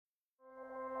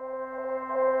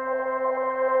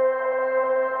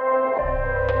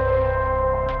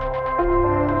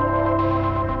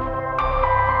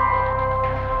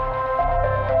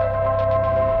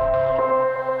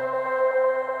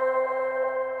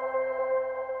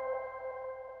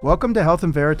Welcome to Health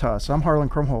in Veritas. I'm Harlan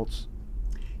Krumholtz.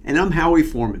 And I'm Howie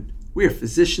Foreman. We are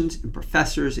physicians and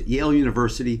professors at Yale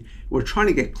University. We're trying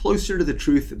to get closer to the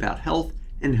truth about health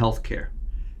and healthcare.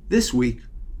 This week,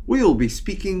 we will be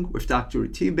speaking with Dr.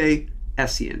 Utibe,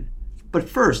 Essien. But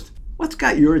first, what's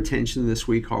got your attention this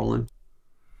week, Harlan?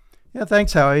 Yeah,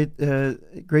 thanks, Howie.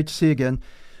 Great to see you again.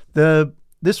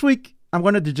 This week, I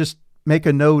wanted to just make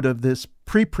a note of this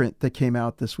preprint that came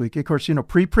out this week. Of course,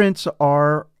 preprints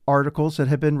are articles that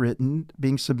have been written,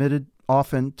 being submitted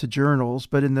often to journals,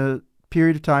 but in the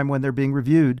period of time when they're being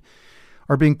reviewed,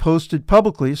 are being posted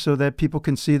publicly so that people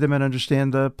can see them and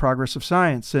understand the progress of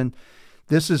science. And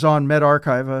this is on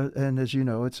medRxiv, and as you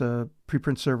know, it's a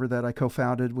preprint server that I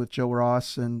co-founded with Joe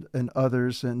Ross and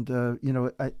others. And,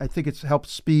 I think it's helped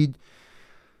speed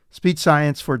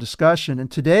science for discussion.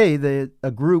 And today,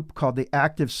 a group called the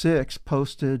Active Six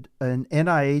posted an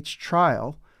NIH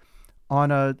trial on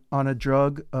a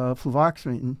drug,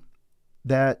 fluvoxamine,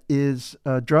 that is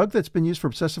a drug that's been used for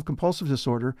obsessive compulsive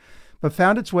disorder, but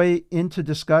found its way into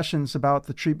discussions about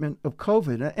the treatment of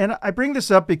COVID. And I bring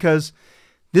this up because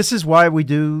this is why we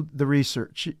do the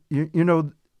research.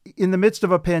 In the midst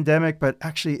of a pandemic, but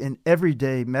actually in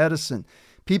everyday medicine,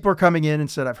 people are coming in and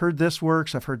said, I've heard this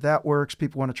works, I've heard that works.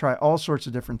 People want to try all sorts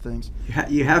of different things.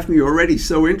 You have me already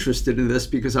so interested in this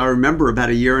because I remember about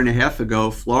a year and a half ago,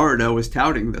 Florida was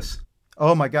touting this.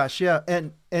 Oh my gosh, yeah.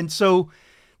 And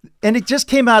it just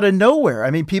came out of nowhere. I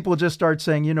mean, people just start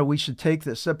saying, we should take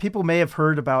this. People may have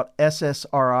heard about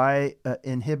SSRI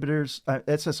inhibitors.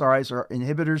 SSRIs are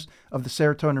inhibitors of the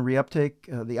serotonin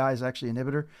reuptake. The I is actually an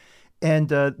inhibitor.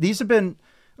 And these have been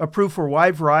approved for a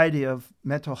wide variety of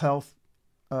mental health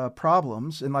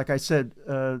problems. And like I said,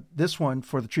 this one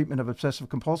for the treatment of obsessive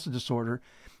compulsive disorder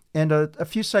and a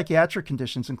few psychiatric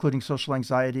conditions, including social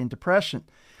anxiety and depression.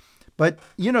 But,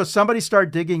 somebody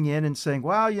started digging in and saying,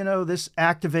 wow, this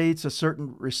activates a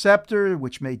certain receptor,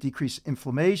 which may decrease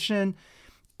inflammation,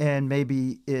 and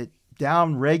maybe it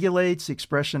down-regulates the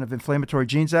expression of inflammatory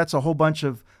genes. That's a whole bunch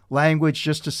of language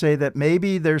just to say that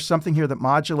maybe there's something here that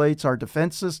modulates our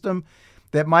defense system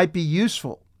that might be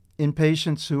useful in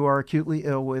patients who are acutely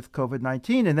ill with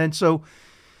COVID-19. And then so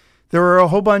there were a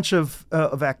whole bunch of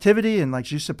activity and,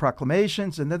 like you said,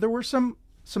 proclamations. And then there were some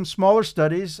smaller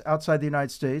studies outside the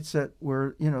United States that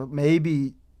were,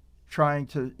 maybe trying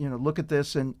to, look at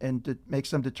this and to make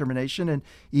some determination and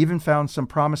even found some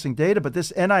promising data. But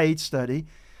this NIH study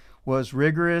was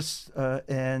rigorous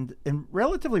and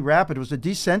relatively rapid. It was a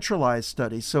decentralized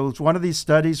study. So it's one of these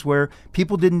studies where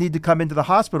people didn't need to come into the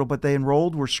hospital, but they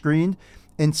enrolled, were screened,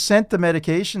 and sent the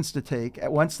medications to take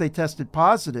once they tested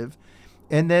positive.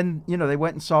 And then, they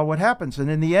went and saw what happens. And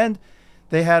in the end,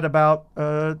 they had about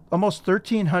almost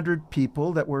 1,300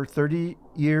 people that were 30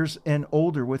 years and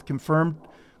older with confirmed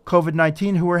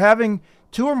COVID-19 who were having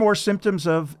two or more symptoms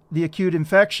of the acute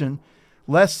infection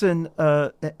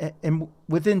and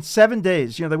within 7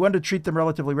 days. They wanted to treat them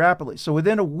relatively rapidly. So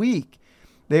within a week,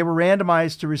 they were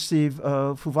randomized to receive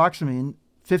fluvoxamine,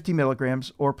 50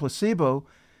 milligrams, or placebo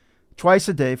twice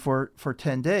a day for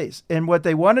 10 days. And what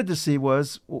they wanted to see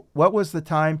was what was the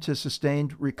time to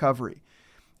sustained recovery.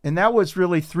 And that was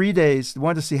really 3 days. They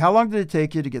wanted to see how long did it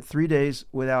take you to get 3 days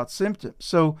without symptoms.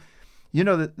 So,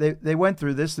 they went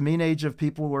through this. The mean age of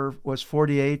people was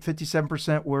 48.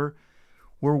 57% were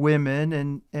women,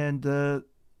 and the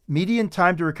median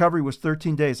time to recovery was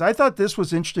 13 days. I thought this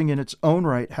was interesting in its own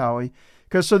right, Howie,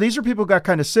 because so these are people who got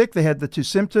kind of sick. They had the two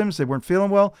symptoms. They weren't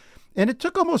feeling well. And it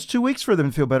took almost 2 weeks for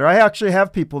them to feel better. I actually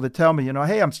have people that tell me,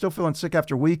 hey, I'm still feeling sick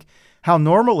after a week. How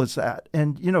normal is that?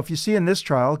 And, if you see in this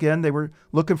trial, again, they were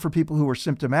looking for people who were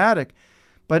symptomatic,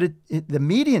 but the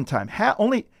median time,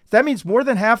 that means more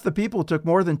than half the people took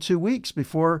more than 2 weeks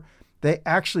before they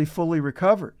actually fully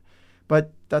recovered.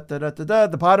 But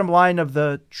the bottom line of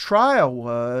the trial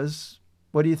was,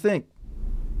 what do you think?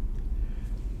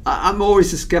 I'm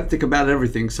always a skeptic about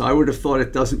everything, so I would have thought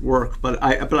it doesn't work. But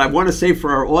I want to say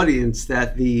for our audience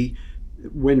that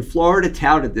when Florida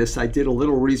touted this, I did a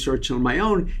little research on my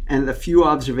own, and the few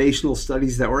observational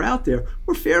studies that were out there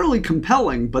were fairly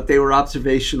compelling, but they were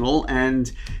observational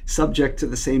and subject to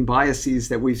the same biases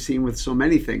that we've seen with so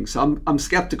many things. So I'm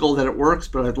skeptical that it works,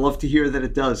 but I'd love to hear that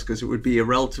it does, because it would be a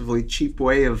relatively cheap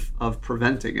way of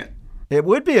preventing it. It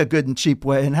would be a good and cheap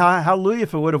way, and hallelujah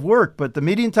if it would have worked. But the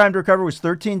median time to recover was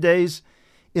 13 days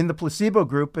in the placebo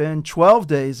group and 12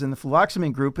 days in the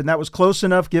fluvoxamine group, and that was close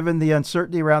enough, given the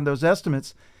uncertainty around those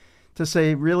estimates, to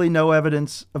say really no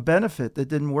evidence of benefit that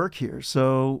didn't work here.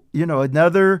 So,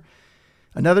 another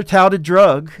touted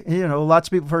drug. Lots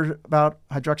of people have heard about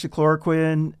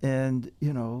hydroxychloroquine and,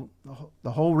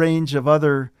 the whole range of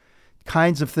other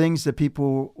kinds of things that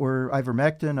people were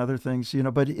ivermectin, other things,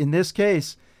 but in this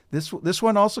case, this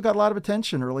one also got a lot of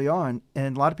attention early on,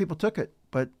 and a lot of people took it,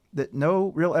 but that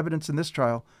no real evidence in this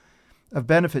trial of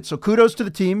benefit. So kudos to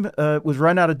the team. Was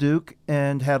run out of Duke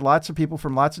and had lots of people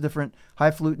from lots of different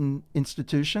highfalutin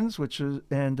institutions,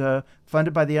 and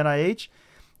funded by the NIH.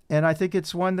 And I think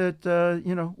it's one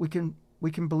that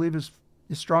we can believe is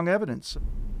strong evidence.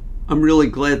 I'm really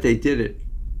glad they did it.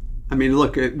 I mean,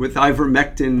 look, with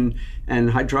ivermectin and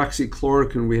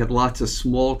hydroxychloroquine, we had lots of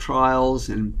small trials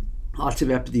and lots of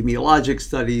epidemiologic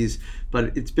studies,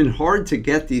 but it's been hard to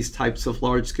get these types of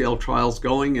large-scale trials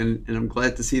going, and I'm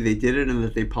glad to see they did it and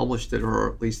that they published it,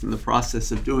 or at least in the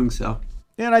process of doing so.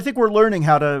 And I think we're learning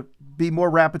how to be more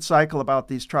rapid cycle about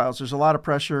these trials. There's a lot of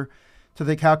pressure to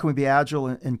think, how can we be agile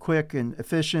and quick and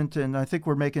efficient? And I think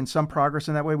we're making some progress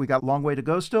in that way. We got a long way to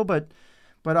go still, but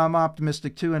I'm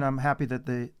optimistic too, and I'm happy that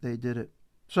they did it.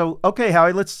 So, okay,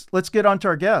 Howie, let's get on to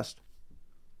our guest.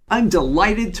 I'm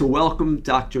delighted to welcome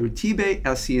Dr. Utibe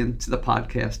Essien to the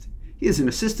podcast. He is an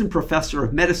assistant professor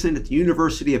of medicine at the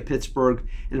University of Pittsburgh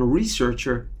and a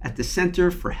researcher at the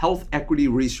Center for Health Equity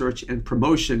Research and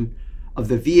Promotion of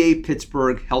the VA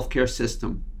Pittsburgh healthcare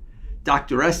system.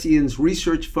 Dr. Essien's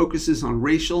research focuses on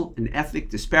racial and ethnic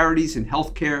disparities in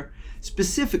healthcare,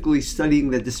 specifically studying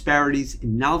the disparities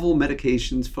in novel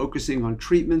medications focusing on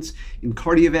treatments in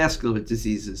cardiovascular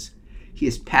diseases. He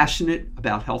is passionate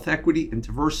about health equity and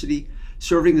diversity,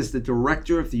 serving as the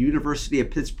director of the University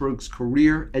of Pittsburgh's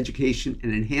Career, Education,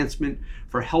 and Enhancement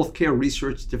for Healthcare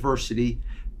Research Diversity,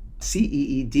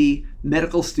 CEED,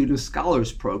 Medical Student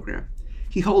Scholars Program.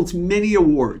 He holds many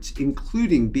awards,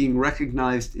 including being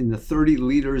recognized in the 30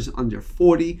 Leaders Under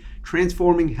 40,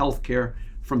 Transforming Healthcare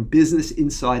from Business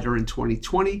Insider in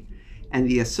 2020, and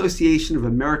the Association of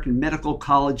American Medical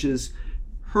Colleges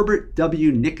Herbert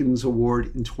W. Nickens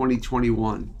Award in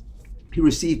 2021. He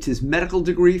received his medical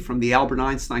degree from the Albert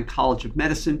Einstein College of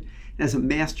Medicine and has a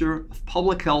Master of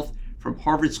Public Health from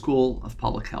Harvard School of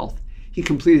Public Health. He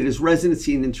completed his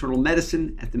residency in internal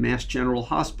medicine at the Mass General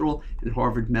Hospital and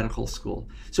Harvard Medical School.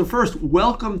 So first,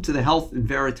 welcome to the Health in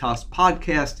Veritas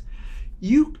podcast.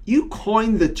 You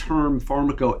coined the term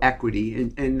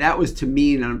pharmacoequity, and that was to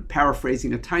mean, I'm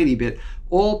paraphrasing a tiny bit,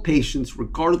 all patients,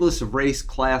 regardless of race,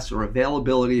 class, or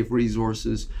availability of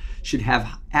resources, should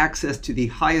have access to the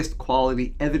highest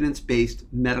quality evidence-based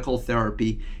medical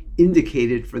therapy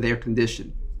indicated for their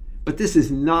condition. But this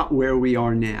is not where we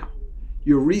are now.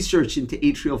 Your research into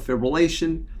atrial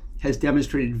fibrillation has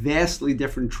demonstrated vastly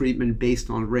different treatment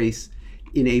based on race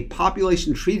in a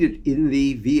population treated in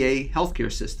the VA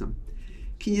healthcare system.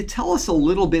 Can you tell us a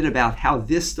little bit about how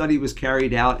this study was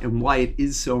carried out and why it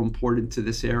is so important to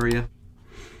this area?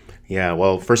 Yeah,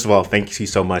 well, first of all, thank you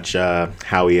so much,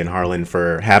 Howie and Harlan,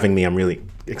 for having me. I'm really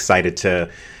excited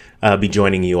to be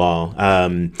joining you all.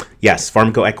 Yes,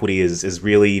 pharmacoequity is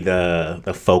really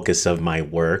the focus of my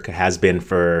work. It has been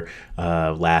for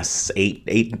last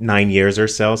 9 years or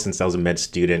so since I was a med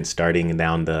student, starting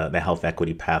down the health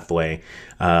equity pathway.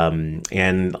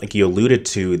 And like you alluded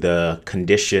to, the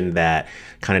condition that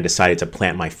kind of decided to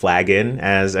plant my flag in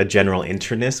as a general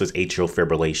internist was atrial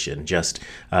fibrillation. Just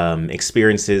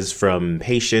experiences from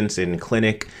patients in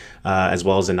clinic as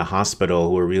well as in the hospital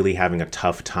who were really having a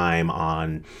tough time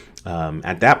on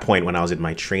at that point, when I was in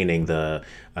my training, the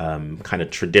kind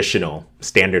of traditional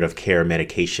standard of care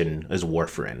medication is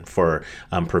warfarin for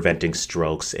preventing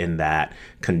strokes in that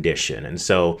condition. And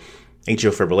so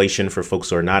atrial fibrillation, for folks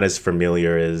who are not as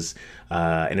familiar, is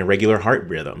an irregular heart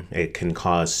rhythm. It can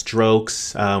cause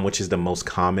strokes, which is the most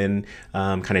common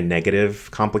kind of negative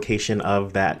complication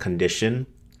of that condition.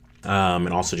 And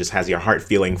also just has your heart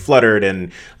feeling fluttered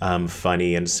and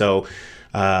funny. And so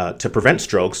to prevent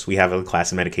strokes, we have a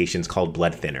class of medications called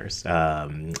blood thinners.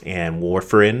 And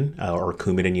warfarin or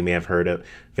Coumadin, you may have heard of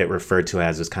it referred to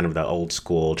as kind of the old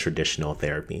school traditional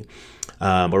therapy.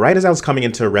 But right as I was coming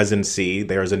into residency,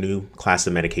 there's a new class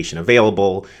of medication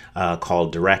available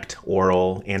called direct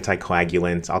oral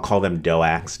anticoagulants. I'll call them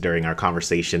DOACs during our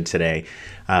conversation today.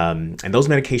 And those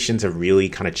medications have really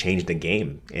kind of changed the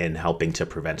game in helping to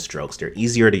prevent strokes. They're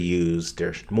easier to use,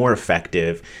 they're more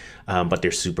effective, but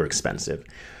they're super expensive.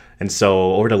 And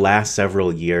so over the last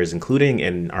several years, including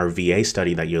in our VA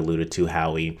study that you alluded to,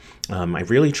 Howie,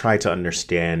 I've really tried to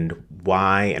understand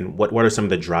why and what are some of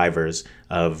the drivers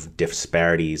of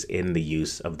disparities in the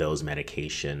use of those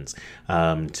medications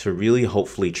to really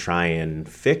hopefully try and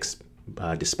fix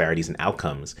disparities in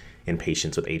outcomes in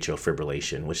patients with atrial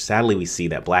fibrillation, which sadly we see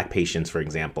that Black patients, for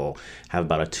example, have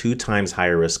about a 2 times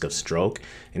higher risk of stroke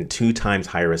and 2 times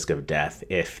higher risk of death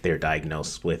if they're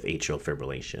diagnosed with atrial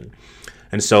fibrillation.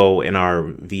 And so in our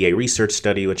VA research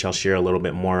study, which I'll share a little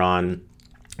bit more on,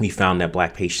 we found that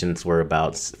Black patients were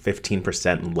about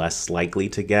 15% less likely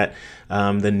to get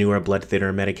the newer blood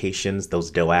thinner medications,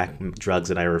 those DOAC drugs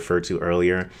that I referred to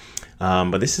earlier.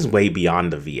 But this is way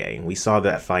beyond the VA. We saw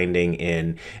that finding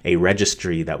in a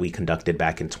registry that we conducted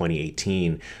back in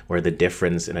 2018, where the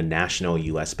difference in a national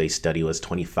US-based study was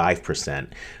 25%.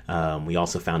 We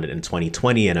also found it in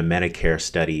 2020 in a Medicare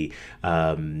study,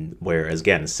 where,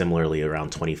 again, similarly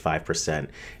around 25%.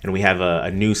 And we have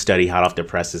a new study hot off the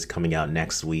presses coming out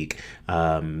next week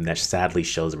that sadly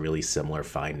shows really similar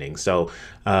findings. So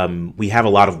we have a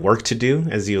lot of work to do.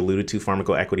 As you alluded to,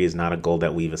 pharmacoequity is not a goal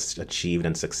that we've achieved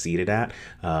and succeeded at.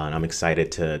 And I'm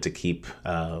excited to keep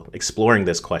exploring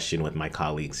this question with my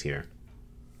colleagues here.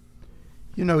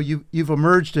 You know, you've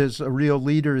emerged as a real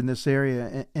leader in this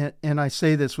area, and I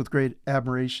say this with great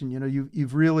admiration. You know,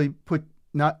 you've really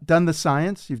done the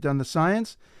science. You've done the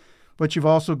science, but you've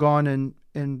also gone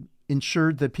and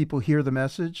ensured that people hear the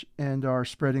message and are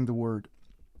spreading the word.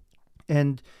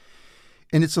 And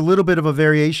it's a little bit of a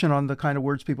variation on the kind of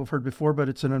words people have heard before, but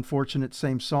it's an unfortunate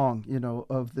same song, you know,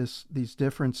 of these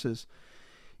differences.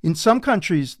 In some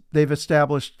countries, they've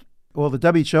established, well,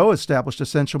 the WHO established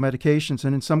essential medications,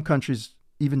 and in some countries,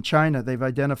 even China, they've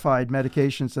identified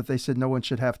medications that they said no one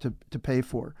should have to pay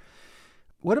for.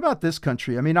 What about this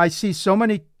country? I mean, I see so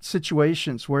many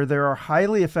situations where there are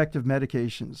highly effective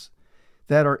medications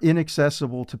that are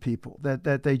inaccessible to people,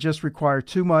 that they just require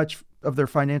too much of their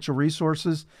financial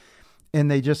resources, and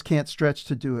they just can't stretch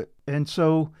to do it. And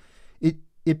so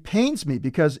it pains me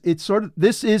because it's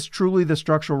this is truly the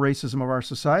structural racism of our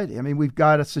society. I mean, we've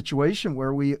got a situation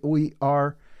where we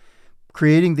are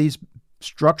creating these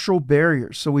structural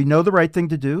barriers. So we know the right thing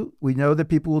to do. We know that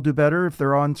people will do better if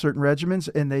they're on certain regimens,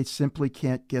 and they simply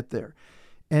can't get there.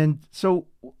 And so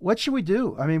what should we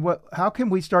do? I mean, how can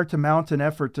we start to mount an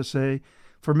effort to say,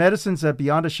 for medicines that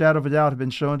beyond a shadow of a doubt have been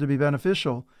shown to be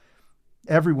beneficial,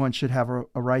 everyone should have a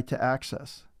right to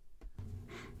access?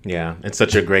 Yeah, it's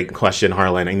such a great question,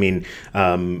 Harlan. I mean,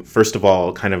 first of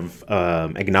all, kind of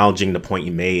acknowledging the point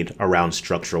you made around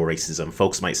structural racism.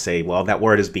 Folks might say, well, that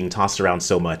word is being tossed around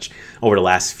so much over the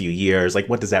last few years. Like,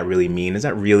 what does that really mean? Does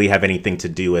that really have anything to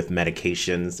do with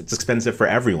medications? It's expensive for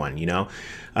everyone, you know?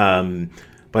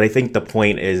 But I think the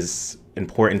point is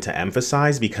important to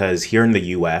emphasize because here in the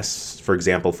US, for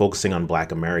example, focusing on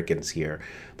Black Americans here,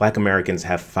 Black Americans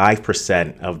have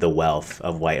 5% of the wealth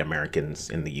of white Americans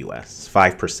in the US,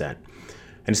 5%.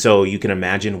 And so you can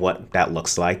imagine what that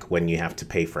looks like when you have to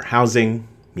pay for housing,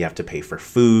 you have to pay for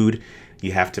food,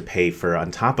 you have to pay for,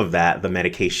 on top of that, the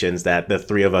medications that the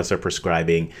three of us are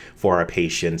prescribing for our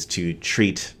patients to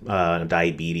treat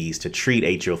diabetes, to treat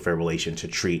atrial fibrillation, to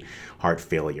treat heart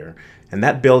failure. And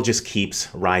that bill just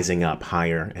keeps rising up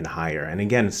higher and higher. And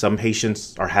again, some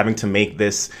patients are having to make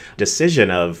this decision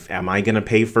of, am I going to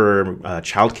pay for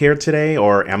childcare today,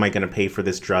 or am I going to pay for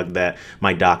this drug that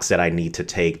my doc said I need to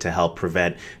take to help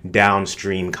prevent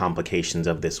downstream complications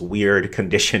of this weird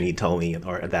condition he told me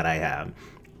or that I have?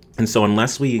 And so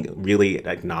unless we really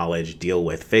acknowledge, deal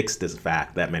with, fix this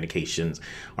fact that medications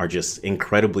are just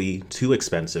incredibly too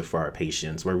expensive for our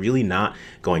patients, we're really not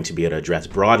going to be able to address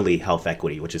broadly health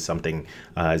equity, which is something,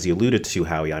 as you alluded to,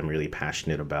 Howie, I'm really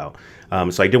passionate about.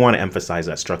 So I do want to emphasize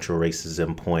that structural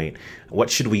racism point. What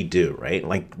should we do, right?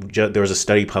 Like there was a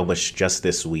study published just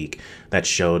this week that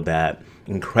showed that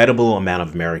incredible amount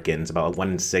of Americans, about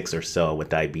 1 in 6 or so with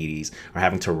diabetes, are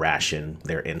having to ration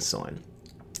their insulin.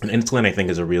 And insulin, I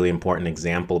think, is a really important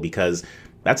example because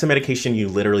that's a medication you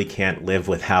literally can't live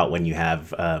without when you have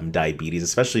diabetes,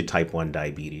 especially type 1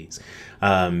 diabetes.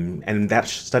 And that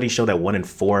study showed that 1 in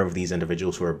 4 of these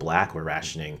individuals who are Black were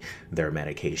rationing their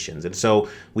medications. And so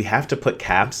we have to put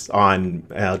caps on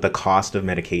the cost of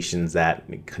medications that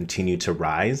continue to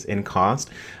rise in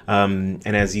cost. And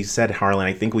as you said, Harlan,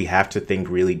 I think we have to think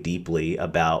really deeply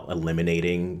about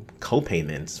eliminating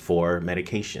copayments for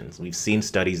medications. We've seen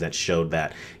studies that showed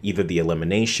that either the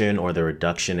elimination or the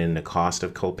reduction in the cost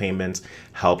of copayments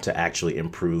help to actually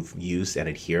improve use and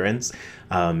adherence.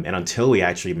 And until we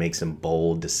actually make some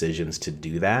bold decisions to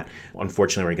do that,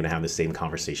 unfortunately, we're going to have the same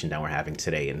conversation that we're having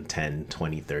today in 10,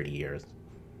 20, 30 years.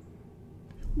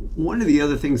 One of the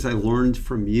other things I learned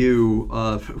from you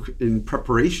in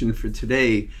preparation for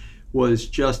today was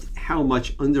just how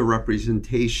much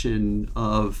underrepresentation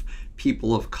of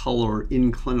people of color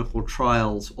in clinical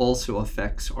trials also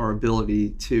affects our ability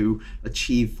to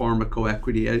achieve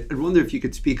pharmacoequity. I wonder if you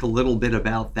could speak a little bit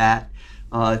about that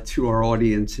to our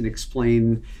audience and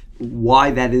explain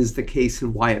why that is the case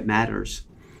and why it matters.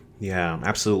 Yeah,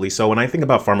 absolutely. So when I think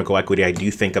about pharmacoequity, I do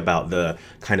think about the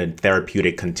kind of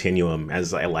therapeutic continuum,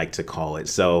 as I like to call it.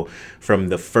 So from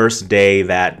the first day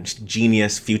that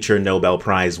genius future Nobel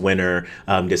Prize winner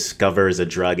discovers a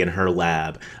drug in her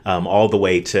lab, all the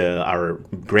way to our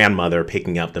grandmother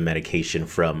picking up the medication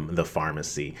from the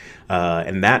pharmacy.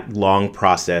 And that long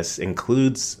process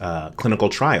includes clinical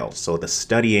trials. So the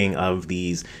studying of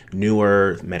these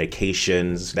newer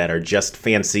medications that are just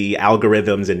fancy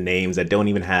algorithms and names that don't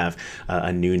even have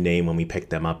a new name when we pick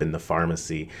them up in the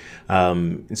pharmacy.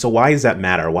 And so why does that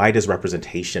matter? Why does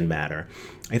representation matter?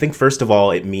 I think, first of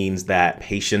all, it means that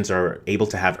patients are able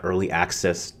to have early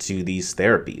access to these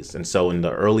therapies. And so in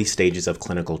the early stages of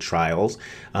clinical trials,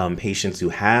 patients who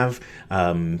have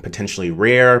potentially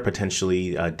rare,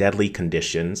 potentially deadly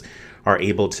conditions are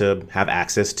able to have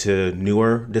access to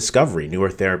newer discovery, newer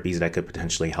therapies that could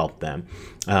potentially help them.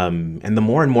 And the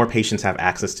more and more patients have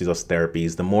access to those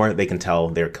therapies, the more they can tell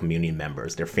their community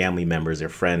members, their family members, their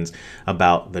friends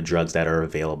about the drugs that are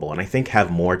available. And I think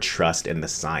have more trust in the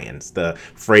science. The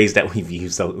phrase that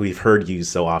we've heard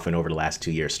used so often over the last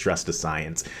 2 years, trust the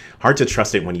science. Hard to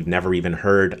trust it when you've never even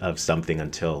heard of something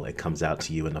until it comes out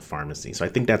to you in the pharmacy. So I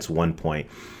think that's one point.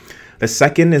 The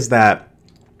second is that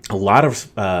a lot of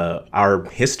our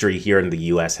history here in the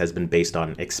U.S. has been based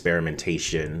on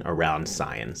experimentation around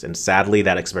science. And sadly,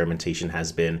 that experimentation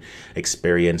has been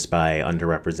experienced by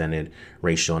underrepresented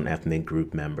racial and ethnic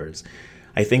group members.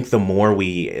 I think the more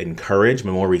we encourage,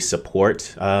 the more we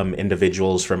support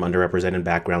individuals from underrepresented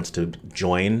backgrounds to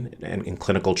join in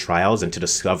clinical trials and to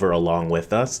discover along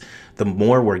with us, the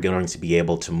more we're going to be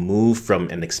able to move from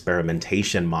an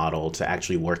experimentation model to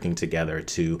actually working together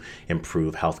to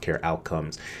improve healthcare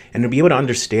outcomes. And to be able to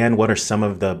understand what are some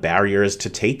of the barriers to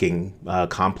taking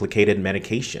complicated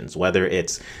medications, whether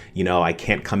it's, I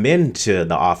can't come into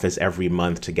the office every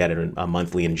month to get a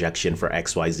monthly injection for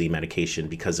XYZ medication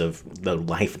because of the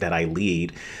life that I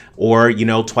lead, or,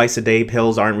 twice a day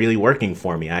pills aren't really working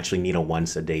for me. I actually need a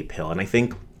once a day pill. And I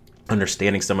think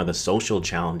understanding some of the social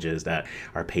challenges that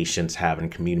our patients have and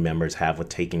community members have with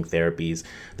taking therapies,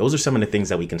 those are some of the things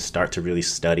that we can start to really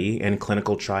study in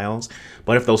clinical trials.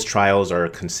 But if those trials are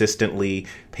consistently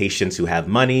patients who have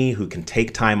money, who can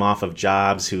take time off of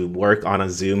jobs, who work on a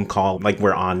Zoom call like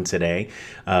we're on today,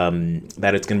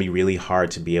 that it's going to be really hard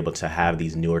to be able to have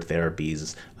these newer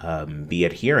therapies be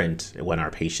adherent when our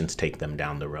patients take them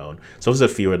down the road. So those are a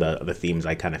few of the themes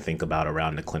I kind of think about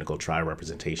around the clinical trial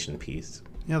representation piece.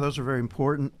 Yeah, those are very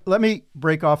important. Let me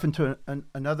break off into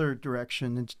another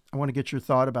direction, and I want to get your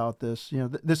thought about this.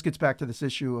 This gets back to this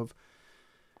issue of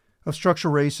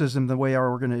structural racism, the way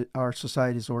our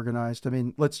society is organized. I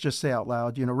mean, let's just say out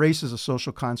loud, race is a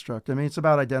social construct. I mean, it's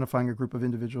about identifying a group of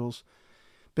individuals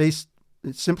based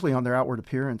simply on their outward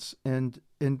appearance and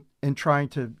trying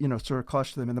to, sort of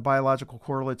clutch them. And the biological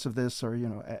correlates of this are,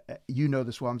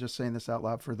 this well. I'm just saying this out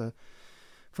loud for the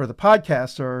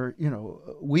podcast are,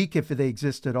 weak if they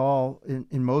exist at all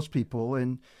in most people.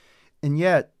 And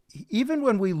yet, even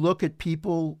when we look at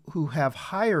people who have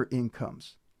higher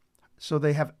incomes, so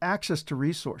they have access to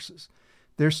resources,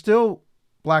 there's still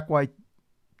black-white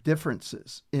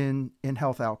differences in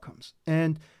health outcomes.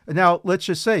 And now let's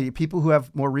just say people who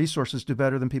have more resources do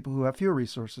better than people who have fewer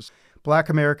resources. Black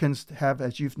Americans have,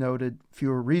 as you've noted,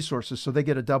 fewer resources, so they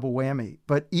get a double whammy.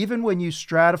 But even when you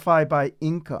stratify by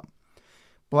income,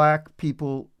 Black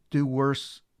people do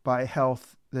worse by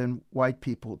health than white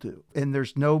people do. And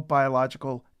there's no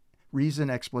biological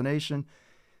explanation.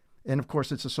 And of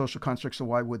course, it's a social construct, so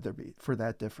why would there be for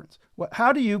that difference?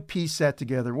 How do you piece that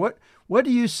together? What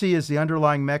do you see as the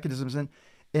underlying mechanisms,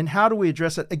 and how do we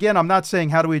address it? Again, I'm not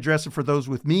saying how do we address it for those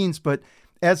with means, but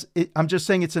I'm just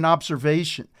saying it's an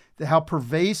observation that how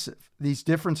pervasive these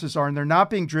differences are, and they're not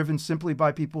being driven simply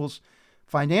by people's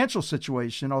financial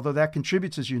situation, although that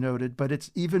contributes, as you noted, but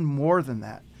it's even more than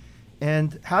that.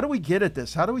 And how do we get at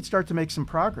this? How do we start to make some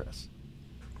progress?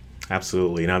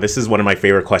 Absolutely. Now, this is one of my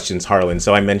favorite questions, Harlan.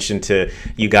 So I mentioned to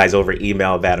you guys over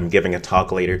email that I'm giving a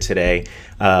talk later today.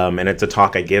 And it's a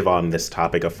talk I give on this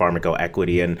topic of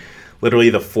pharmacoequity. And literally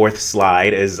the fourth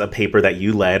slide is a paper that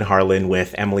you led, Harlan,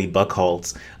 with Emily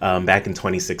Buchholz back in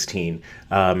 2016.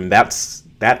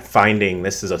 That finding,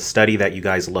 this is a study that you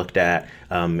guys looked at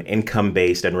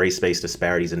income-based and race-based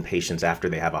disparities in patients after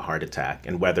they have a heart attack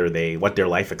and what their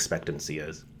life expectancy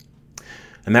is.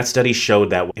 And that study showed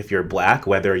that if you're Black,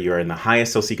 whether you're in the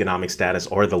highest socioeconomic status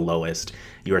or the lowest,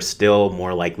 you are still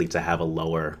more likely to have a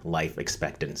lower life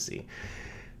expectancy.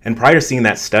 And prior to seeing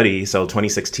that study, so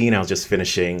 2016, I was just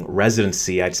finishing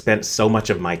residency. I'd spent so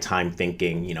much of my time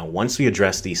thinking, once we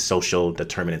address these social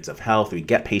determinants of health, we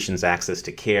get patients access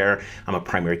to care. I'm a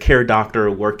primary care doctor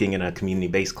working in a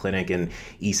community-based clinic in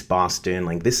East Boston.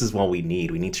 Like, this is what we need.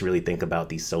 We need to really think about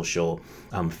these social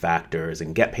factors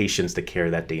and get patients the care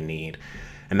that they need.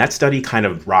 And that study kind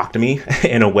of rocked me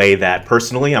in a way that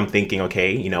personally I'm thinking,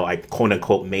 okay, I quote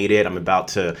unquote made it. I'm about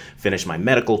to finish my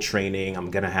medical training. I'm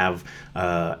going to have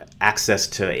access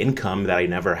to income that I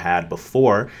never had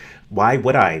before. Why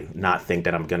would I not think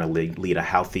that I'm going to lead a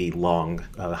healthy, long,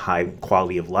 high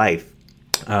quality of life?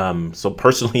 So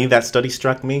personally, that study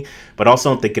struck me, but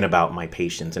also I'm thinking about my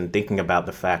patients and thinking about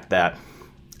the fact that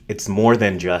it's more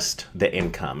than just the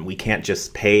income. We can't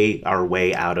just pay our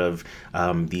way out of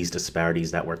these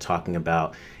disparities that we're talking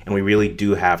about. And we really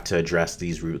do have to address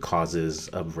these root causes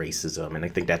of racism. And I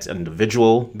think that's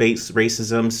individual-based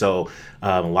racism. So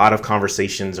a lot of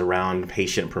conversations around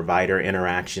patient-provider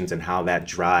interactions and how that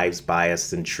drives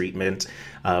bias in treatment.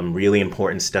 Really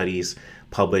important studies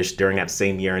published during that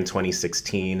same year in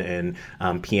 2016 in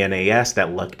PNAS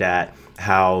that looked at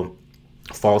how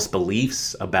false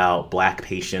beliefs about Black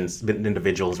patients,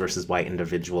 individuals versus white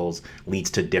individuals, leads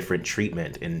to different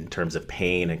treatment in terms of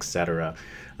pain, etc.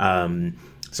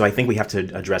 So I think we have to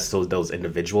address those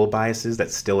individual biases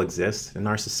that still exist in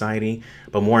our society,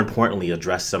 but more importantly,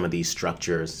 address some of these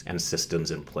structures and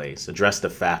systems in place. Address the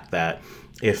fact that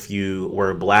if you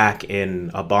were Black in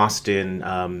Boston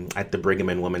at the Brigham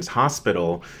and Women's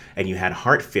Hospital and you had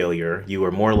heart failure, you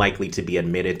were more likely to be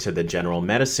admitted to the general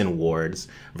medicine wards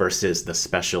versus the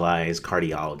specialized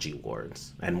cardiology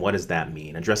wards. And what does that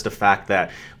mean? Address the fact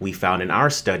that we found in our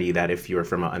study that if you're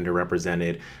from an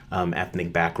underrepresented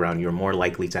ethnic background, you're more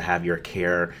likely to have your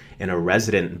care in a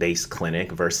resident-based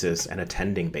clinic versus an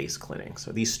attending-based clinic.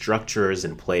 So these structures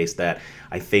in place that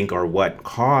I think are what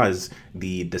cause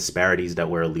the disparities that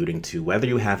we're alluding to, whether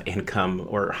you have income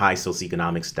or high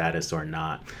socioeconomic status or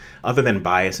not. Other than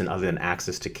bias and other than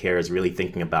access to care is really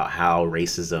thinking about how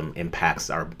racism impacts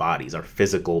our bodies, our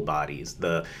physical bodies,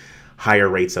 the higher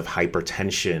rates of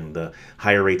hypertension, the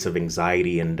higher rates of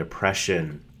anxiety and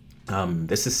depression.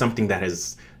 This is something that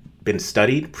has been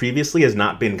studied previously, has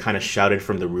not been kind of shouted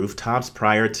from the rooftops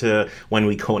prior to when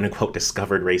we quote unquote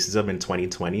discovered racism in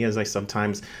 2020, as I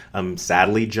sometimes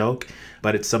sadly joke,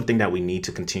 but it's something that we need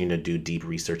to continue to do deep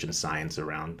research and science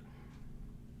around.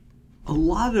 A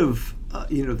lot of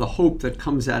the hope that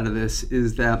comes out of this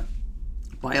is that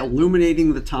by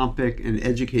illuminating the topic and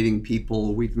educating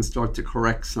people, we can start to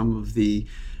correct some of the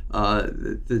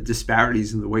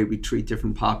disparities in the way we treat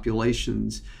different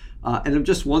populations. And I'm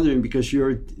just wondering, because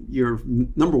you're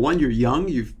number one, you're young.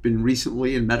 You've been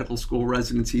recently in medical school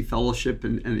residency fellowship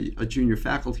and a junior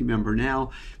faculty member now,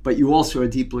 but you also are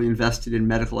deeply invested in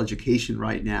medical education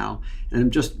right now. And I'm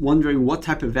just wondering what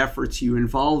type of efforts you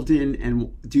involved in,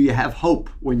 and do you have hope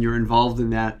when you're involved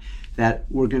in that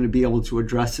we're going to be able to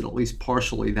address it at least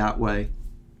partially that way?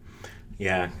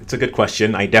 Yeah, it's a good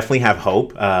question. I definitely have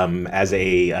hope. As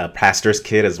a pastor's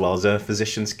kid as well as a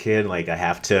physician's kid, like I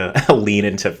have to lean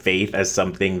into faith as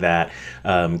something that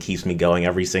keeps me going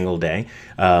every single day.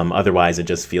 Otherwise, I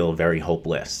just feel very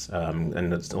hopeless.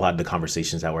 And it's a lot of the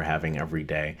conversations that we're having every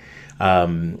day.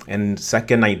 And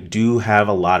second, I do have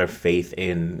a lot of faith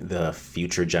in the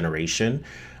future generation.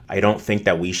 I don't think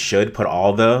that we should put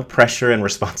all the pressure and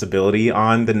responsibility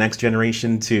on the next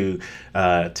generation to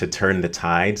turn the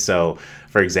tide. So,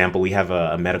 for example, we have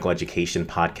a medical education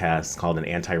podcast called an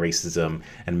Anti-Racism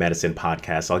and Medicine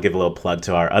podcast. I'll give a little plug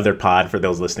to our other pod for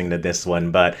those listening to this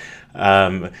one. But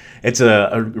it's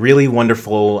a really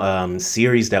wonderful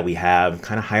series that we have,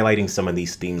 kind of highlighting some of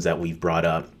these themes that we've brought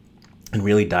up and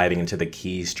really diving into the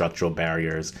key structural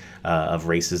barriers of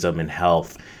racism in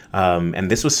health. And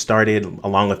this was started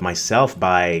along with myself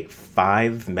by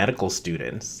 5 medical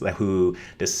students who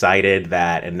decided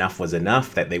that enough was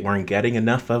enough, that they weren't getting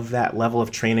enough of that level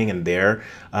of training in their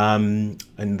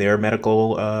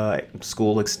medical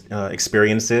school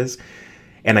experiences.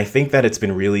 And I think that it's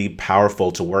been really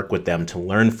powerful to work with them, to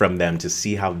learn from them, to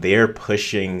see how they're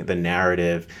pushing the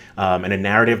narrative, and a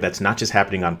narrative that's not just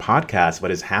happening on podcasts, but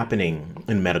is happening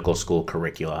in medical school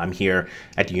curricula. I'm here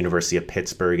at the University of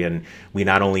Pittsburgh, and we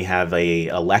not only have a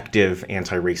elective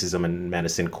anti-racism and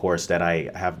medicine course that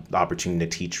I have the opportunity to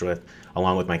teach with,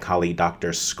 along with my colleague, Dr.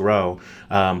 Skro,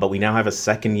 but we now have a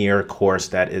second-year course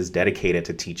that is dedicated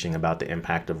to teaching about the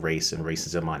impact of race and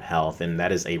racism on health, and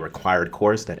that is a required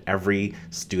course that every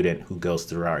student who goes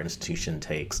through our institution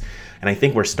takes. And I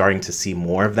think we're starting to see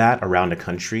more of that around the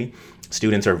country.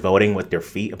 Students are voting with their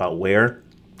feet about where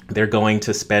They're going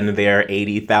to spend their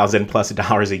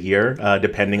 $80,000+ a year,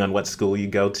 depending on what school you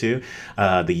go to.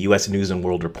 The U.S. News and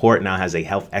World Report now has a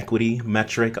health equity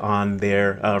metric on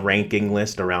their ranking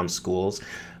list around schools.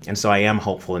 And so I am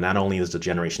hopeful, and not only is the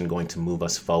generation going to move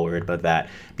us forward, but that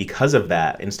because of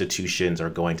that, institutions are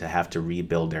going to have to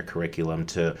rebuild their curriculum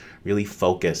to really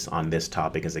focus on this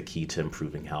topic as a key to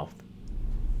improving health.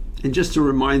 And just to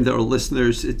remind our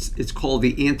listeners, it's called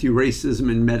the Anti-Racism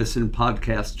in Medicine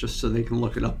podcast, just so they can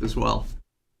look it up as well.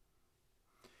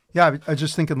 Yeah, I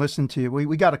just think and listen to you.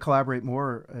 We got to collaborate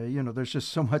more. There's just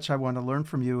so much I want to learn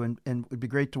from you, and it would be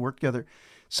great to work together.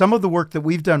 Some of the work that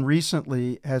we've done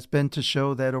recently has been to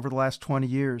show that over the last 20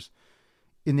 years,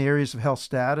 in the areas of health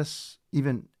status,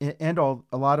 a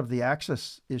lot of the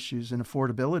access issues and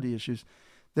affordability issues,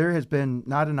 there has been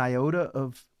not an iota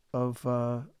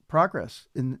of progress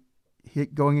in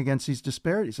going against these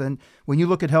disparities. And when you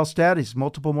look at health status,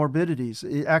 multiple morbidities,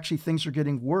 things are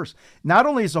getting worse. Not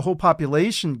only is the whole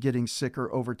population getting sicker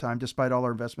over time, despite all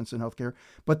our investments in healthcare,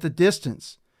 but the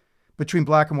distance between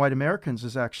Black and white Americans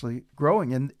is actually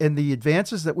growing. And the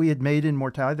advances that we had made in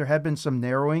mortality, there had been some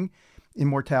narrowing in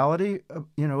mortality,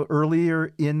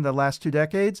 earlier in the last 2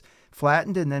 decades,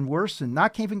 flattened and then worsened,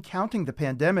 not even counting the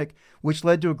pandemic, which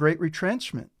led to a great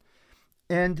retrenchment.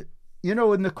 And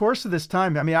in the course of this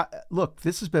time, look,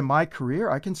 this has been my career.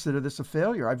 I consider this a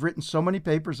failure. I've written so many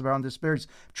papers around disparities,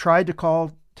 tried to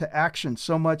call to action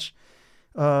so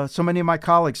many of my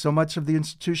colleagues, so much of the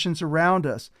institutions around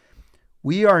us.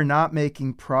 We are not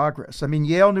making progress.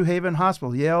 Yale New Haven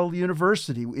Hospital, Yale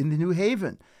University in New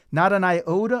Haven, not an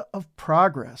iota of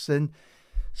progress. And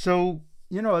so,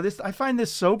 I find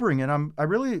this sobering, and I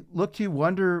really look to you,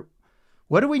 wonder,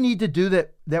 what do we need to do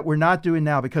that we're not doing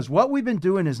now? Because what we've been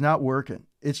doing is not working.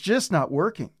 It's just not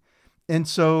working. And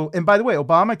by the way,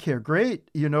 Obamacare,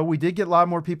 great. We did get a lot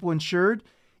more people insured.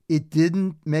 It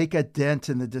didn't make a dent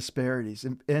in the disparities.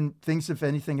 And things, if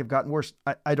anything, have gotten worse.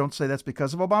 I don't say that's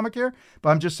because of Obamacare,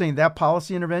 but I'm just saying that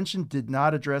policy intervention did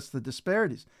not address the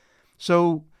disparities.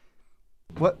 So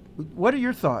what are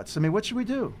your thoughts? What should we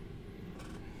do?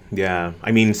 Yeah,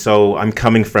 so I'm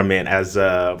coming from it as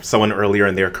someone earlier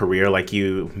in their career, like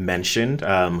you mentioned,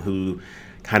 who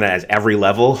kind of at every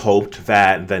level hoped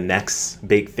that the next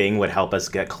big thing would help us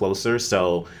get closer.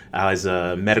 So as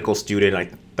a medical student, I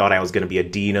thought I was going to be a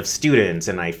dean of students,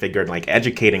 and I figured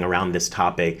educating around this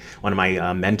topic. One of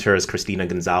my mentors, Christina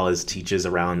Gonzalez, teaches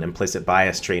around implicit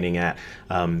bias training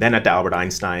then at the Albert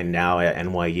Einstein, now at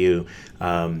NYU.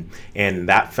 And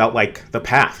that felt like the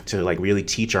path to really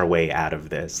teach our way out of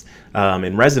this.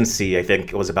 In residency, I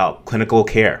think it was about clinical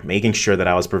care, making sure that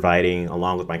I was providing,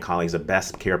 along with my colleagues, the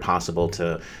best care possible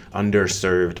to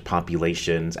underserved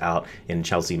populations out in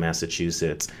Chelsea,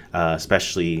 Massachusetts,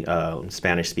 especially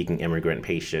Spanish-speaking immigrant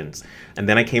patients. And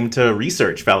then I came to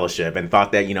research fellowship and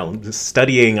thought that,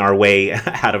 studying our way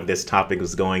out of this topic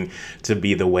was going to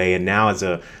be the way. And now as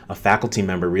a faculty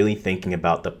member, really thinking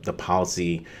about the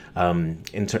policy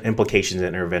implications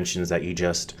and interventions that you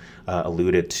just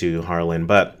alluded to, Harlan.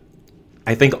 But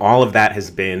I think all of that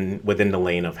has been within the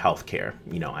lane of healthcare.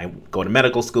 I go to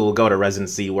medical school, go to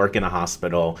residency, work in a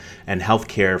hospital, and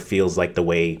healthcare feels like the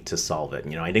way to solve it.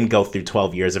 I didn't go through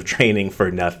 12 years of training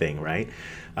for nothing, right?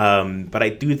 But I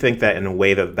do think that in a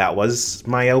way that was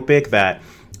myopic, that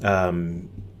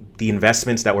the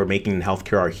investments that we're making in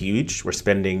healthcare are huge. We're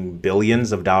spending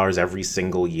billions of dollars every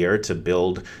single year to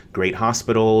build great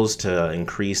hospitals, to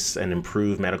increase and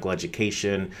improve medical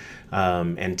education,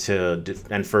 and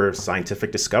for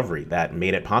scientific discovery that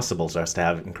made it possible for us to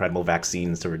have incredible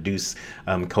vaccines to reduce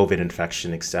COVID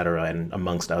infection, et cetera, and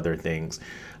amongst other things.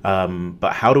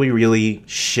 But how do we really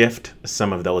shift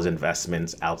some of those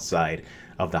investments outside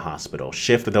of the hospital,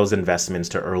 shift those investments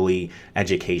to early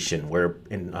education, where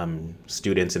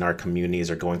students in our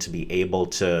communities are going to be able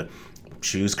to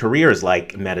choose careers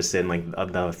like medicine, like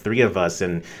the three of us,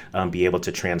 and be able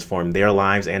to transform their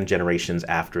lives and generations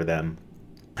after them?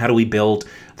 How do we build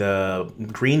the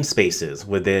green spaces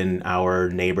within our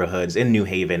neighborhoods in New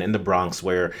Haven, in the Bronx,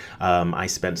 where I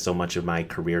spent so much of my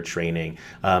career training,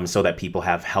 so that people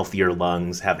have healthier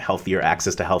lungs, have healthier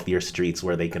access to healthier streets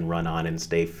where they can run on and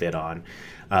stay fit on?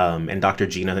 And Dr.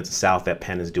 Gina South at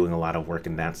Penn is doing a lot of work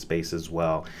in that space as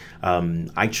well.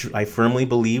 I firmly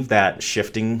believe that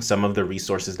shifting some of the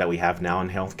resources that we have now in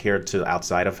healthcare to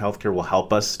outside of healthcare will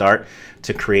help us start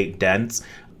to create dents.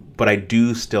 But I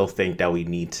do still think that we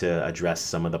need to address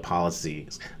some of the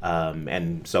policies.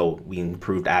 And so we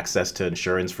improved access to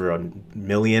insurance for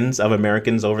millions of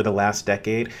Americans over the last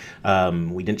decade.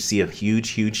 We didn't see a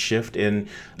huge shift in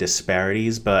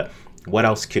disparities, but what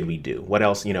else could we do? What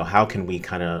else, how can we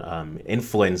kind of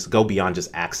influence, go beyond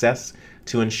just access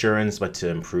to insurance, but to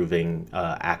improving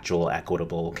actual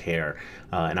equitable care.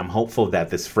 And I'm hopeful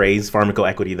that this phrase,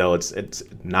 pharmacoequity, though it's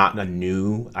not a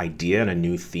new idea and a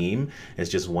new theme, it's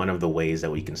just one of the ways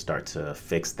that we can start to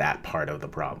fix that part of the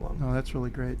problem. Oh, that's really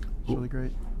great. It's really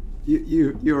great.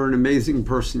 You're an amazing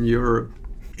person. You're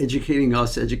educating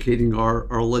us, educating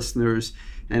our listeners,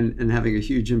 and having a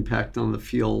huge impact on the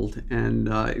field. And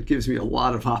it gives me a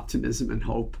lot of optimism and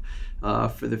hope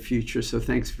for the future. So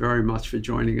thanks very much for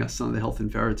joining us on the Health in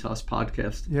Veritas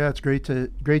podcast. Yeah, it's great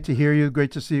to hear you.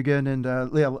 Great to see you again. And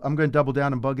Leah, I'm going to double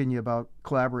down and bugging you about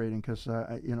collaborating because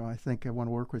I think I want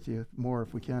to work with you more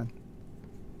if we can.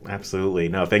 Absolutely.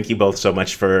 No, thank you both so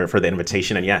much for the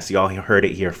invitation. And yes, you all heard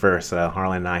it here first.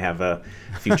 Harlan and I have a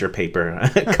future paper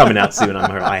coming out soon,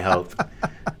 I hope.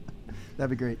 That'd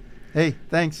be great. Hey,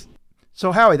 thanks.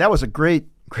 So Howie, that was a great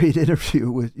interview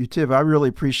with Utibe. I really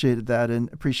appreciated that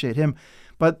and appreciate him.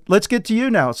 But let's get to you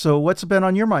now. So what's been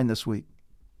on your mind this week?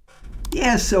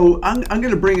 Yeah, so I'm going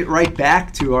to bring it right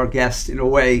back to our guest in a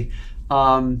way.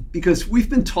 Because we've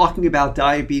been talking about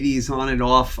diabetes on and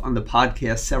off on the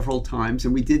podcast several times,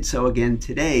 and we did so again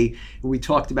today, and we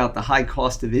talked about the high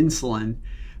cost of insulin.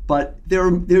 But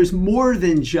there's more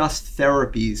than just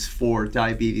therapies for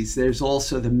diabetes. There's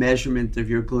also the measurement of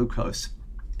your glucose.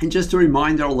 And just to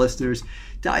remind our listeners,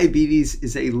 diabetes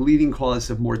is a leading cause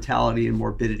of mortality and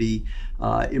morbidity.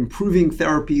 Improving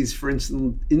therapies for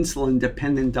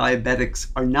insulin-dependent diabetics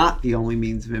are not the only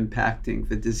means of impacting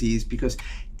the disease, because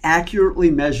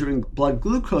accurately measuring blood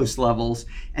glucose levels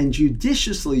and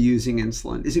judiciously using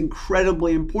insulin is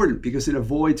incredibly important because it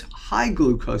avoids high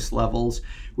glucose levels,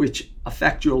 which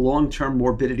affect your long-term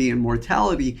morbidity and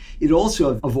mortality. It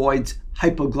also avoids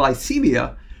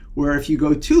hypoglycemia, where if you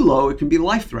go too low, it can be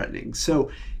life-threatening. So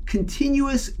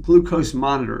continuous glucose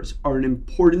monitors are an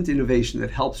important innovation that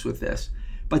helps with this,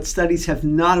 but studies have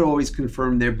not always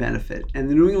confirmed their benefit. And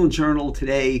the New England Journal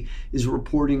today is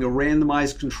reporting a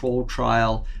randomized controlled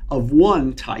trial of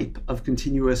one type of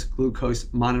continuous glucose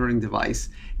monitoring device.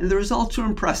 And the results are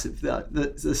impressive.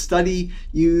 The study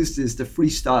used is the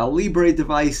Freestyle Libre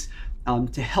device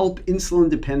to help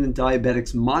insulin-dependent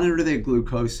diabetics monitor their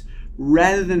glucose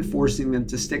rather than forcing them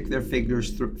to stick their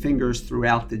fingers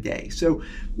throughout the day. So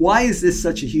why is this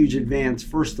such a huge advance?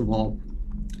 First of all,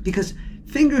 because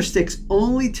finger sticks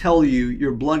only tell you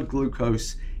your blood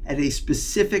glucose at a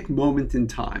specific moment in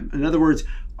time. In other words,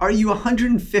 are you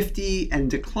 150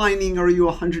 and declining? Are you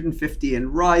 150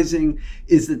 and rising?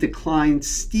 Is the decline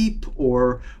steep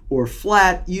or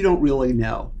flat? You don't really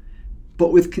know.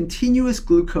 But with continuous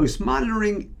glucose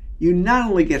monitoring, you not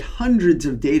only get hundreds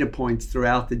of data points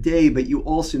throughout the day, but you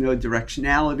also know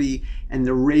directionality and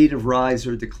the rate of rise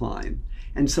or decline.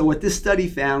 And so what this study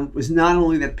found was not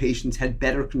only that patients had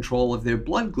better control of their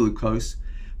blood glucose,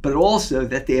 but also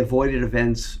that they avoided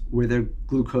events where their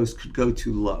glucose could go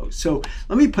too low. So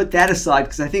let me put that aside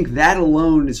because I think that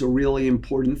alone is a really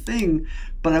important thing.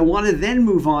 But I want to then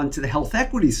move on to the health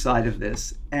equity side of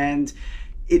this. And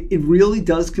it really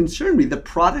does concern me. The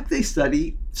product they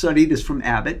studied is from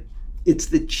Abbott. It's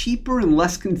the cheaper and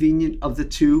less convenient of the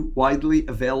two widely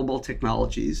available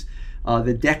technologies.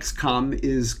 The Dexcom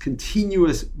is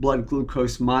continuous blood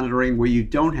glucose monitoring where you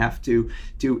don't have to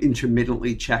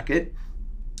intermittently check it.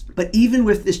 But even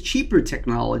with this cheaper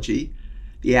technology,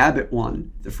 the Abbott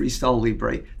one, the Freestyle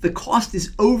Libre, the cost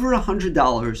is over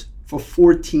 $100 for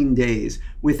 14 days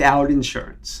without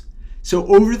insurance. So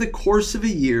over the course of a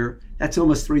year, that's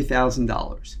almost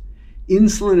 $3,000.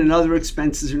 Insulin and other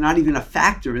expenses are not even a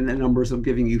factor in the numbers I'm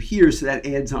giving you here, so that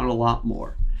adds on a lot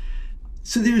more.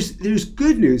 So there's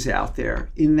good news out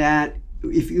there in that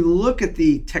if you look at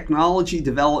the technology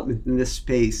development in this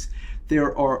space,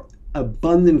 there are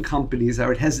abundant companies. I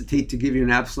would hesitate to give you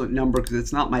an absolute number because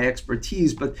it's not my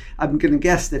expertise, but I'm going to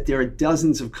guess that there are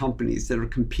dozens of companies that are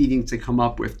competing to come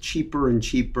up with cheaper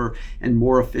and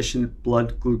more efficient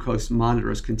blood glucose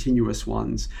monitors, continuous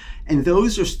ones. And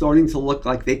those are starting to look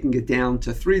like they can get down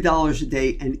to $3 a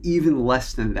day and even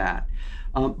less than that.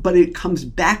 But it comes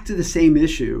back to the same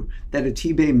issue that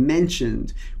Utibe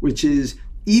mentioned, which is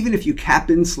even if you cap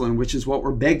insulin, which is what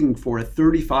we're begging for at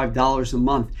 $35 a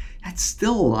month, that's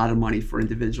still a lot of money for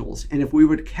individuals. And if we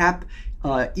were to cap,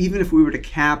 even if we were to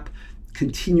cap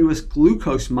continuous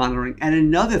glucose monitoring at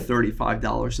another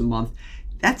 $35 a month,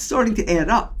 that's starting to add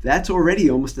up. That's already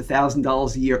almost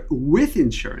 $1,000 a year with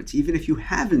insurance, even if you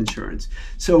have insurance.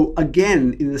 So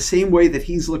again, in the same way that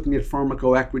he's looking at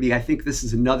pharmacoequity, I think this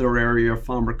is another area of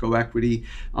pharmacoequity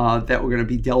that we're going to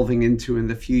be delving into in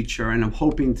the future. And I'm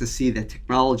hoping to see that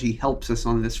technology helps us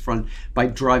on this front by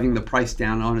driving the price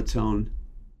down on its own.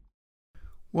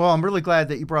 Well, I'm really glad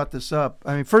that you brought this up.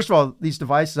 I mean, first of all, these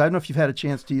devices, I don't know if you've had a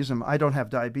chance to use them. I don't have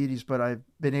diabetes, but I've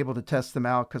been able to test them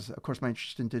out because, of course, my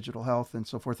interest in digital health and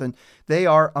so forth. And they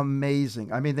are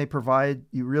amazing. I mean, they provide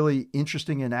you really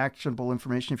interesting and actionable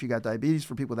information if you got diabetes.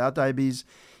 For people without diabetes,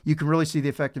 you can really see the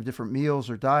effect of different meals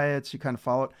or diets. You kind of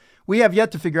follow it. We have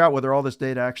yet to figure out whether all this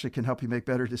data actually can help you make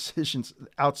better decisions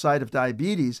outside of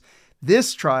diabetes.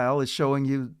 This trial is showing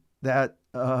you that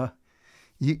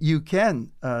you can,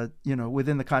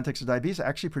 within the context of diabetes,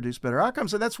 actually produce better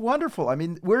outcomes. And that's wonderful. I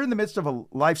mean, we're in the midst of a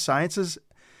life sciences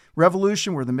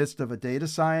revolution. We're in the midst of a data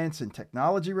science and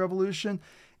technology revolution.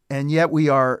 And yet we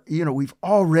are, we've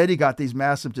already got these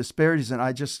massive disparities. And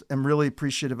I just am really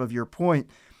appreciative of your point.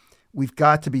 We've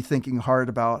got to be thinking hard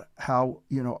about how,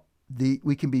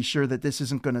 we can be sure that this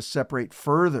isn't going to separate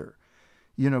further,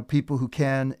 people who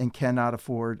can and cannot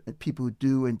afford, and people who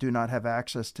do and do not have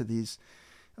access to these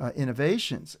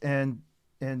innovations. And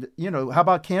how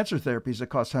about cancer therapies that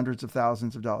cost hundreds of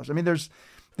thousands of dollars? I mean, there's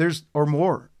or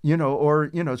more,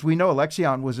 as we know,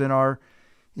 Essien was in our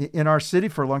city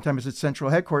for a long time as its central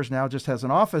headquarters, now just has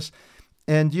an office.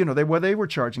 And, they were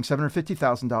charging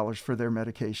 $750,000 for their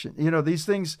medication. These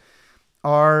things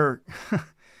are,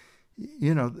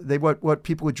 they what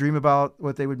people would dream about,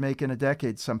 what they would make in a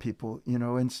decade, some people,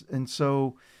 and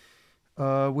so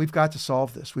we've got to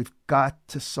solve this. We've got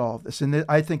to solve this. And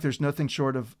I think there's nothing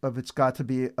short of it's got to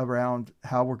be around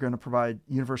how we're going to provide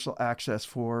universal access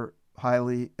for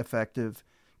highly effective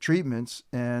treatments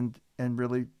and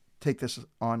really take this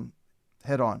on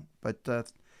head on. But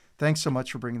thanks so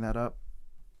much for bringing that up.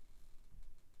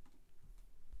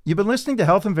 You've been listening to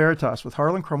Health in Veritas with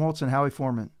Harlan Krumholtz and Howie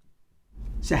Foreman.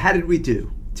 So how did we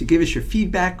do? To give us your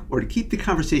feedback or to keep the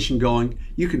conversation going,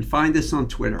 you can find us on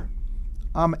Twitter.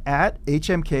 I'm at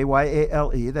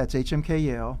HMKYALE, that's HMK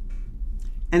Yale.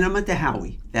 And I'm at the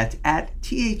Howie, that's at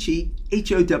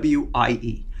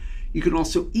THEHOWIE. You can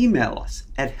also email us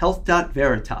at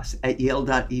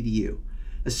health.veritas@yale.edu.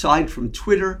 Aside from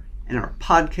Twitter and our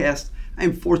podcast, I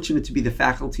am fortunate to be the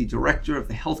faculty director of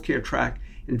the healthcare track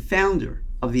and founder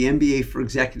of the MBA for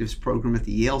Executives program at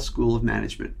the Yale School of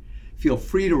Management. Feel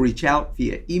free to reach out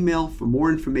via email for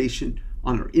more information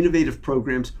on our innovative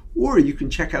programs, or you can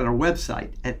check out our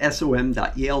website at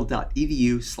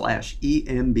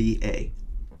som.yale.edu/EMBA.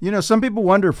 Some people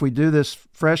wonder if we do this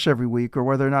fresh every week or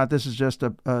whether or not this is just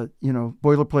a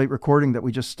boilerplate recording that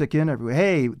we just stick in every week.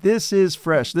 Hey, this is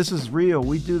fresh. This is real.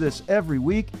 We do this every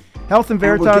week. Health in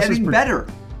Veritas is better.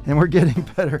 And we're getting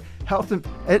better.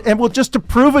 And well, just to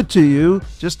prove it to you,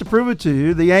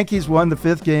 the Yankees won the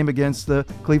 5th game against the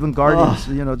Cleveland Guardians.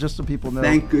 Just so people know.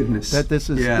 Thank goodness that this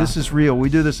is real. We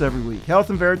do this every week. Health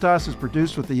in Veritas is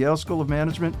produced with the Yale School of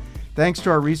Management. Thanks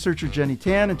to our researcher Jenny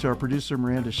Tan and to our producer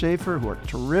Miranda Schaefer, who are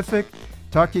terrific.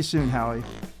 Talk to you soon, Howie.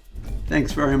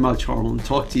 Thanks very much, Harlan.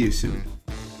 Talk to you soon.